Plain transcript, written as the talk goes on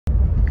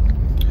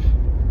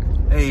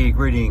Hey,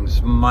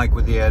 greetings, Mike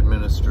with the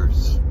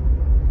Administers.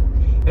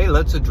 Hey,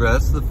 let's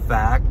address the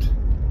fact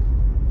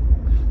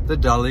the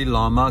Dalai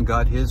Lama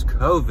got his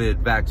COVID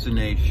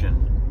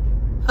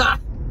vaccination. Ha!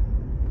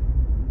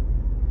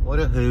 What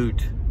a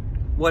hoot.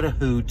 What a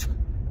hoot.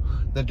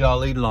 The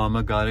Dalai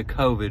Lama got a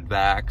COVID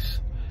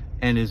vax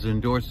and is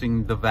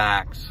endorsing the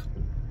vax.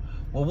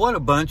 Well, what a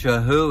bunch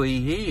of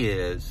hooey he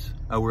is.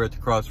 Oh, we're at the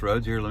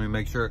crossroads here. Let me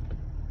make sure.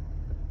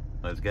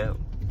 Let's go.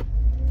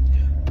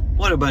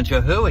 What a bunch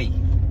of hooey.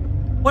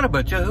 What a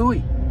bunch of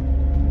hooey.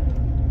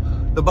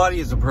 The body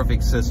is a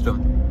perfect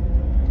system.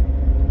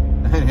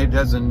 And it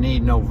doesn't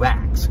need no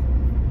vax.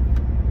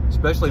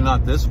 Especially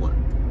not this one.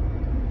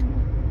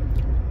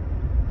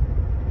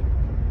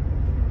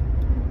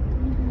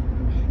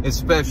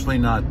 Especially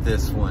not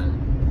this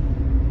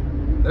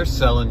one. They're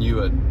selling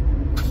you a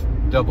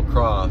double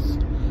cross.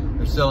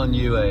 They're selling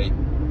you a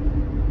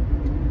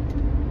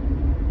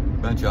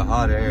bunch of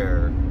hot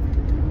air.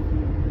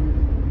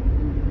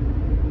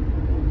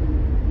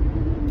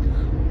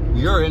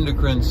 Your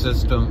endocrine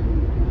system,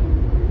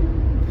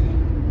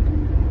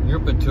 your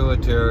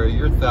pituitary,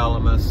 your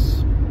thalamus,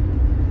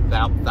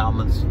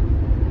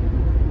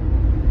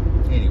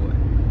 anyway,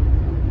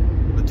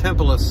 the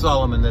Temple of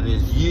Solomon that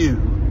is you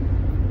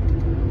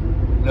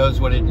knows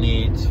what it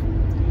needs,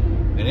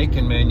 and it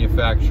can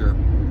manufacture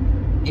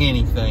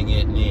anything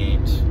it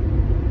needs.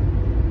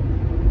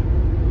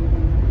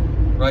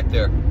 Right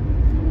there.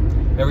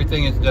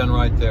 Everything is done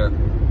right there.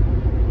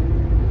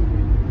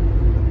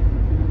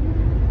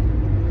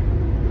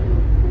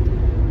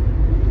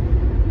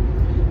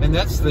 And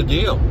that's the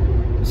deal.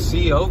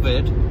 See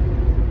Ovid.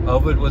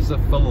 Ovid was a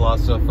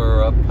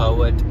philosopher, a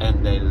poet,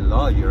 and a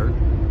lawyer.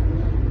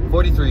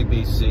 43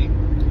 BC.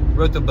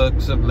 Wrote the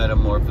books of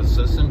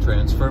Metamorphosis and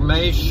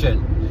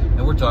Transformation.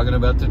 And we're talking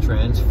about the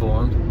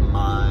transformed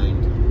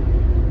mind.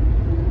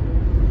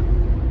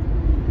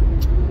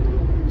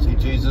 See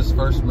Jesus'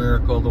 first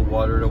miracle, the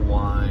water to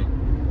wine.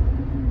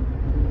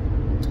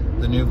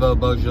 The Nouveau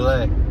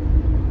Beaujolais.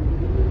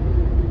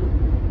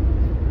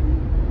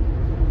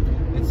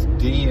 It's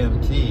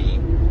DMT.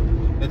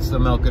 It's the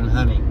milk and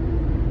honey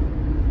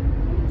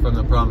from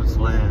the promised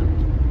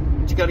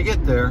land. But you got to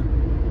get there.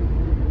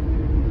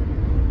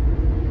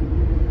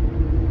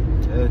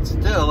 It's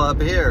still up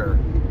here.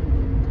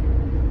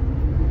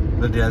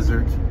 The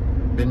desert.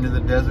 Been to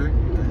the desert?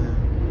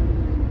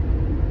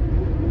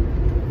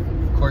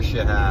 Of course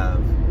you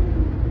have.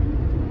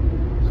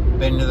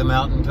 Been to the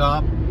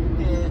mountaintop?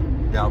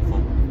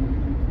 Doubtful.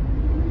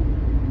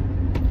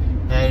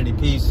 Had any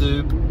pea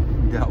soup?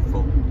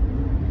 Doubtful.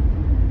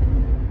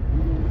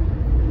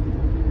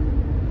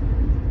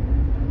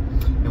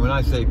 And when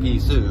I say pea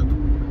soup,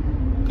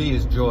 pea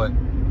is joy.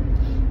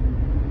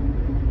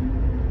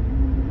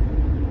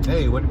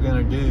 Hey, what are we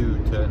gonna do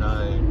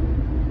tonight,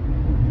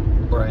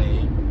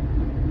 brain?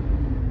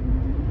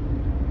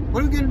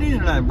 What are we gonna do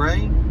tonight,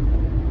 brain?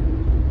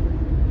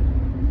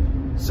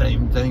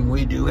 Same thing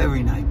we do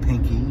every night,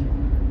 Pinky.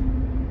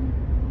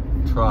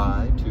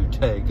 Try to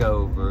take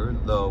over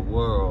the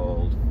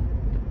world.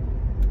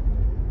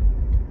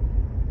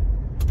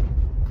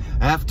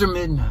 After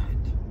midnight.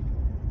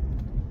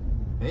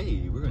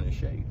 Hey, we're gonna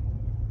shake.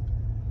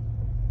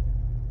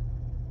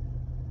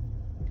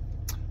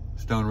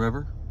 Stone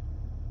River,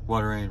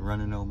 water ain't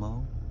running no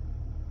more.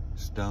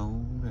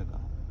 Stone River,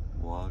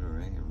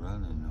 water ain't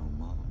running no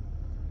more.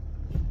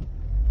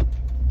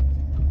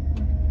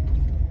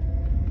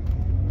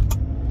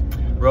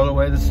 Roll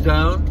away the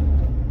stone.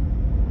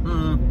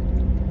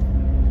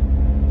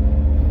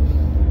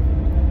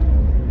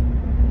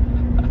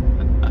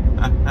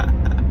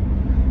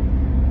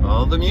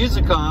 All the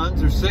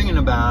musicons are singing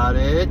about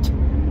it.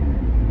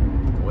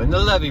 When the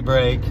levee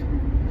break.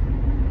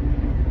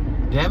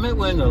 Damn it,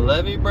 when the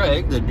levee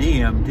break, the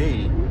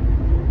DMT.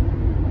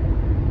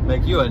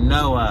 Make you a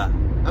Noah.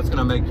 That's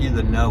gonna make you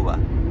the Noah.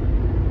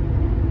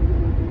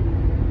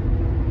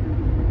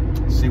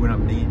 See what I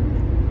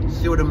mean?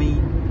 See what I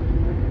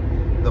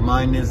mean? The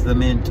mind is the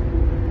mint.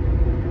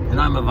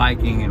 And I'm a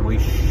Viking and we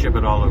ship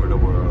it all over the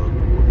world.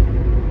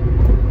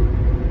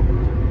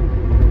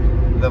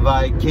 The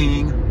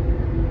Viking.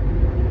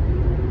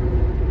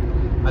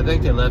 I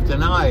think they left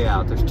an eye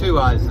out. There's 2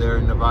 eyes there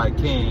in the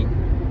Viking.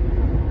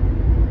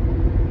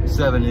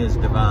 7 is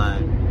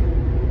divine.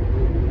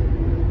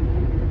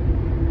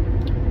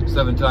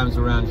 7 times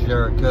around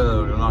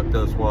Jericho to knock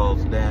those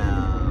walls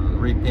down.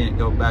 Repent,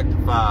 go back to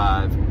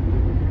 5.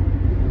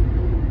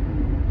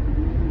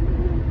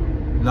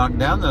 Knock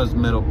down those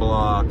mental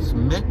blocks.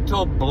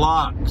 Mental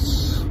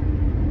blocks.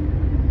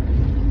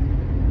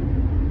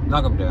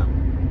 Knock them down.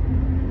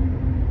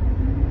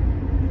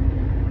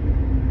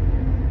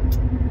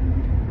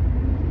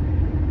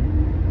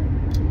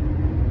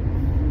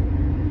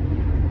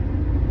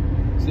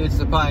 See, it's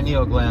the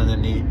pineal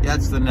gland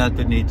that's the nut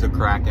that needs a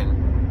cracking.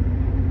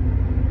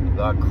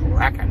 The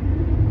cracking.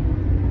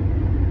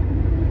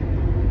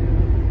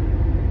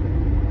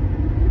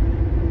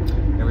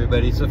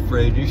 Everybody's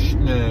afraid of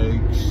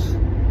snakes.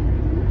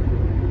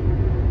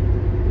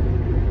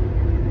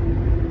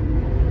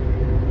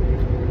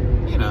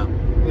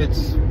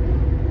 It's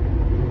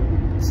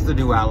the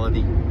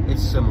duality.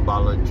 It's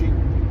symbology.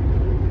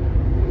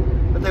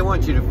 But they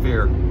want you to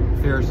fear.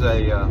 Fear's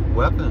a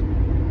weapon.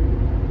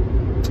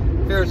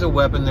 Fear's a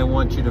weapon they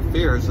want you to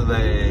fear, so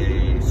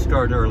they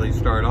start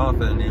off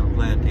in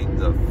implanting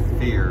the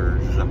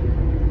fears.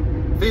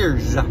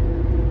 Fears.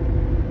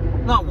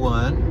 Not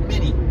one,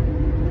 many.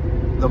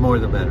 The more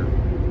the better.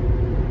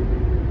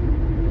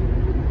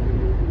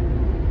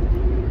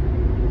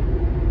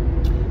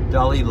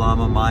 Dalai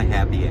Lama, my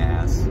happy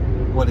ass.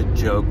 What a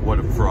joke, what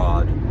a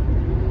fraud.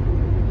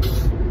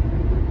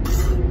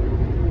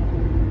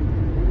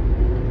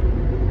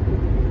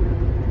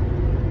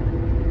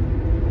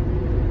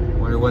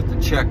 Wonder what the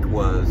check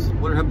was.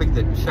 Wonder how big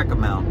the check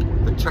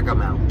amount. The check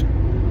amount.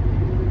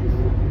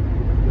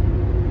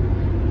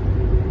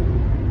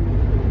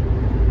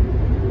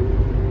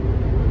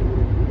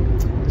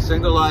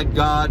 Single-eyed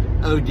God,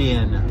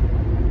 Odin.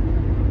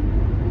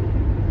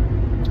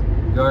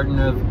 Garden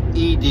of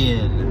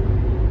Eden.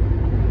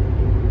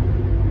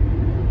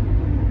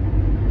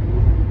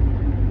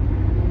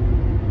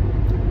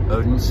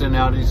 Odin sent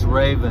out his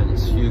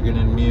ravens, Hugin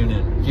and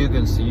Munin.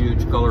 Hugin's the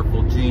huge,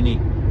 colorful genie.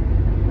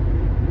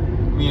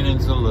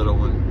 Munin's the little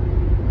one.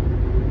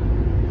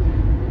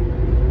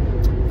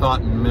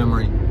 Thought and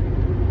memory.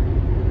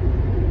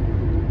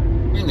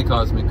 In the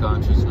cosmic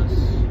consciousness.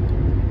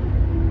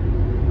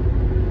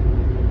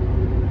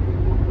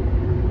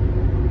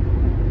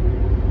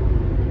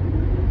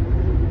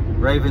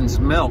 Raven's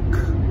milk.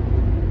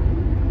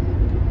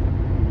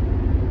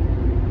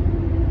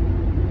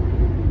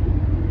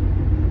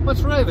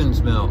 What's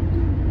raven's milk?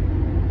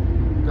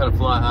 Gotta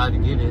fly high to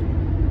get it.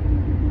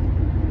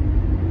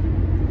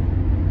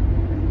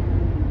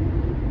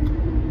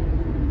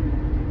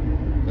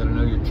 Gotta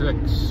know your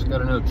tricks.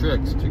 Gotta know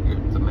tricks to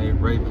get the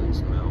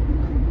raven's milk.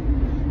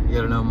 You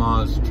gotta know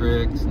Ma's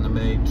tricks and the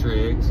maid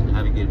tricks and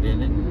how to get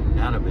in it and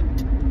out of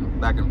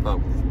it. Back and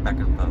forth, back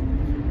and forth.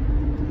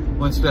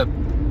 One step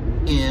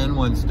in,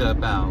 one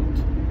step out.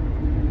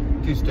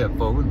 2 step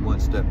forward, 1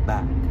 step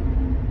back.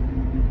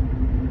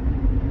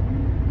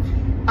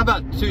 How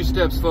about 2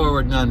 steps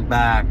forward, none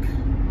back?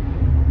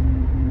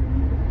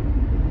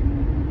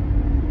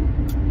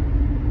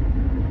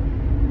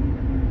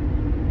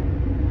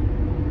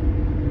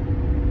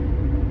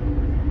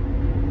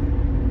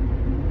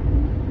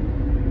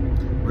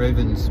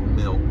 Raven's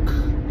milk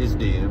is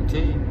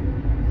DMT.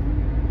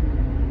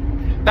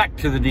 Back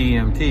to the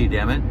DMT,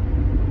 damn it.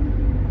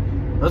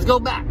 Let's go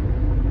back.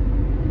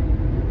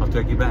 I'll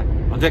take you back.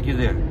 I'll take you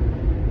there.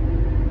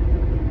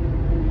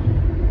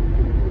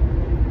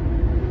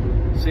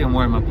 See, I'm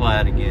wearing my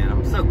plaid again.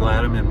 I'm so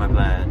glad I'm in my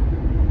plaid.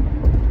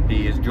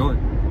 D is joy.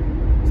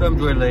 Some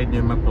joy laden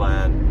in my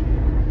plaid.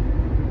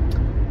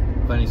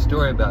 Funny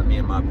story about me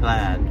and my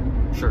plaid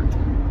shirt.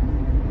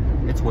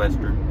 It's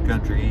Western,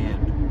 country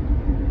and.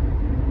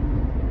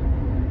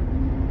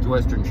 It's a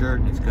Western shirt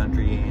and it's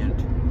country and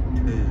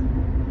too.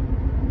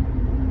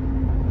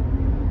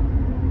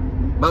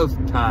 Both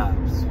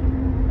types.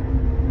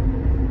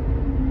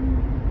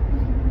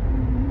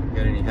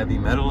 Got any heavy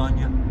metal on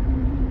you?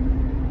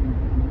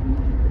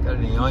 Got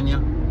any on you?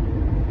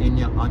 In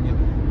you, on you?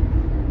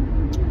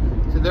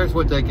 So there's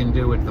what they can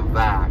do with the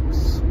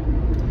vaxx.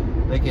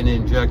 They can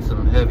inject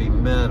some heavy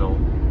metal.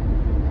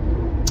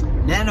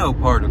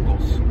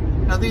 Nanoparticles.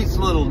 Now these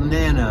little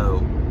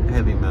nano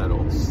heavy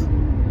metals,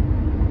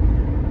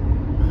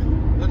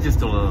 they're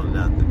just a little of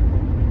nothing.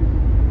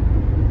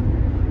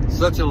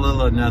 Such a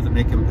little of nothing,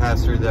 it can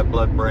pass through that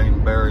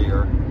blood-brain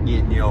barrier, get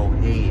in your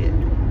head.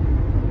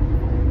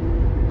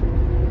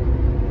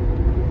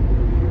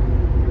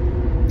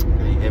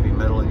 Any heavy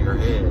metal in your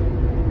head.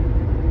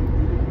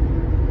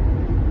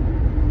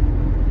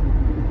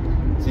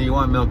 See, you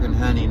want milk and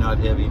honey, not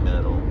heavy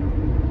metal.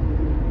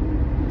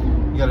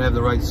 You gotta have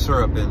the right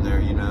syrup in there,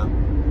 you know.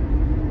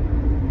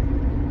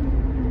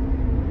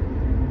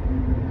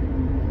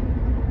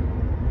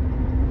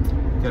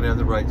 You gotta have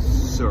the right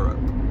syrup.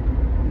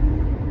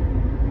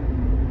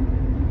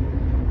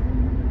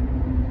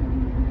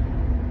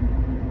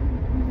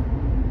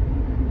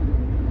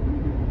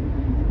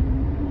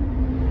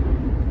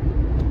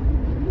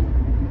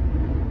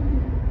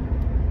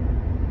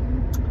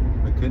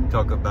 Could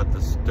talk about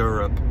the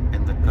stirrup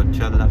and the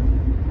Coachella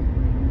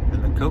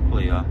and the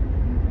cochlea.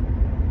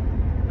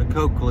 The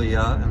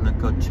cochlea and the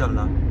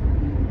Coachella.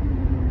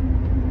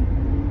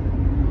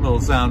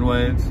 Little sound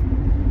waves.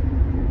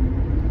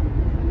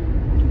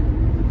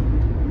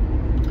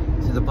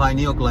 See, the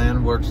pineal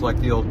gland works like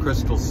the old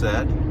crystal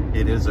set.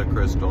 It is a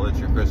crystal, it's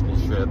your crystal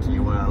ships, and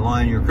you want to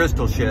align your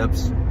crystal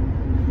ships.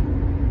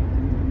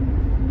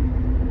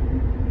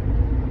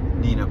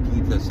 Nina,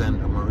 Pita,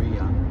 Santa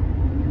Maria.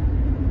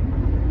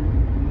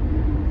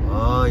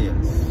 Oh,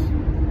 yes.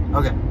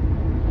 Okay.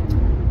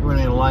 We're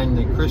going to align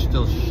the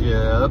crystal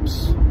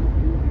ships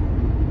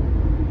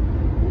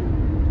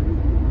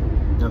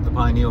of the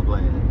pineal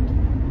gland.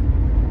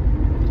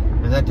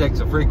 And that takes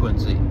a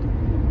frequency.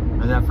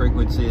 And that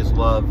frequency is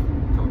love,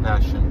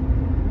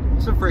 compassion.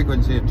 It's the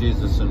frequency of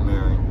Jesus and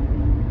Mary.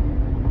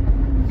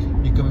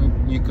 You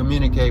you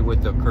communicate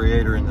with the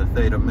Creator in the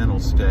theta mental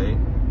state.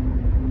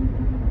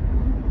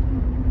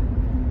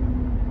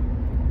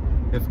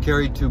 If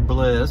carried to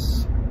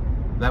bliss,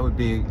 that would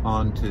be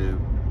on to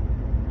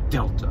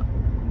delta.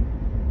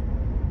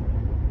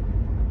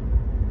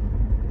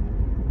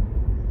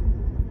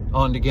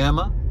 On to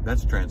gamma,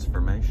 that's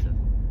transformation.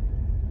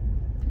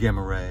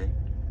 Gamma ray.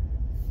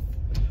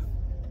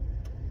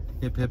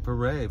 Hip hip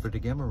hooray for the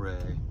gamma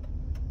ray.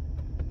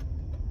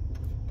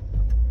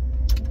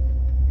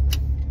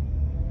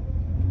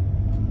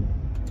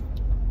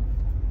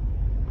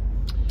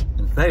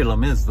 And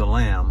Thalem is the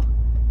lamb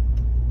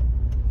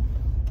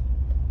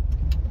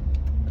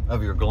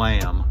of your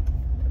glam.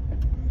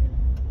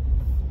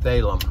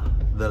 Thalem,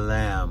 the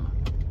lamb.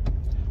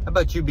 How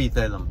about you be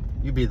Thalem?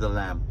 You be the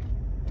lamb.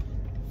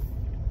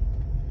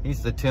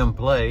 He's the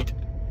template.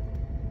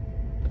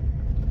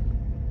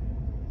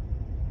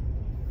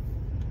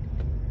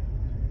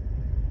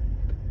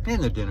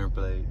 And the dinner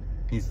plate.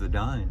 He's the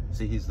dine.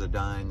 See, he's the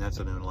dine. That's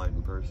an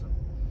enlightened person.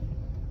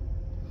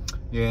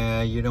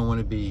 Yeah, you don't want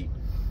to be,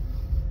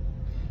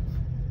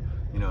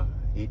 you know,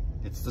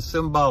 it's the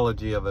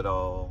symbology of it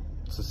all.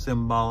 It's the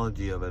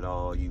symbology of it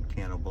all, you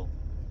cannibal.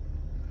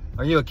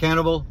 Are you a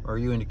cannibal or are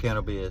you into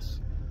cannabis?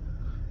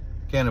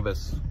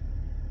 Cannabis.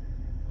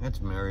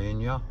 That's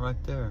marrying ya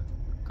right there.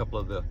 A couple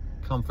of the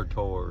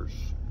comfortors.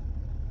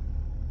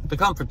 The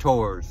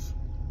comfortors.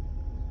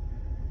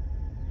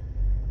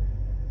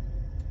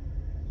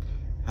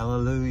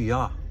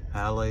 Hallelujah.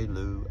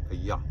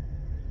 Hallelujah.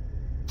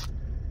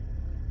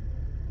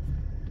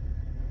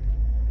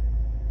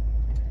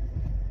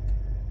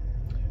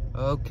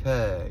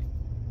 Okay.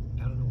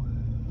 I don't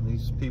know.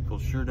 These people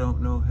sure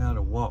don't know how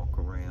to walk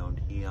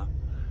around here.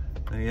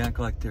 They act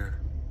like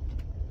they're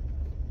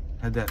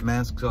had that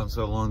mask on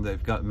so long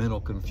they've got mental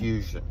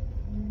confusion.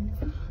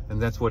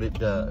 And that's what it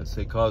does.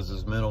 It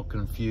causes mental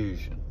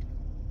confusion.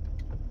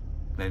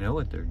 They know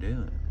what they're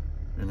doing.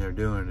 And they're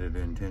doing it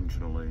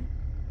intentionally.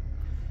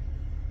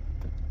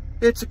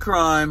 It's a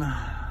crime.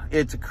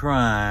 It's a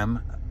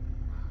crime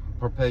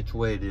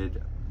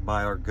perpetuated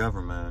by our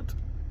government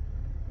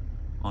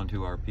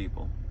onto our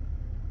people.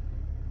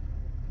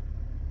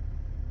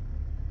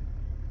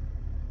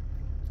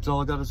 That's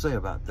all I got to say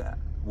about that.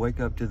 Wake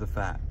up to the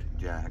fact,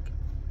 Jack.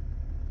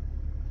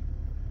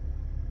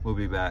 We'll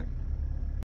be back.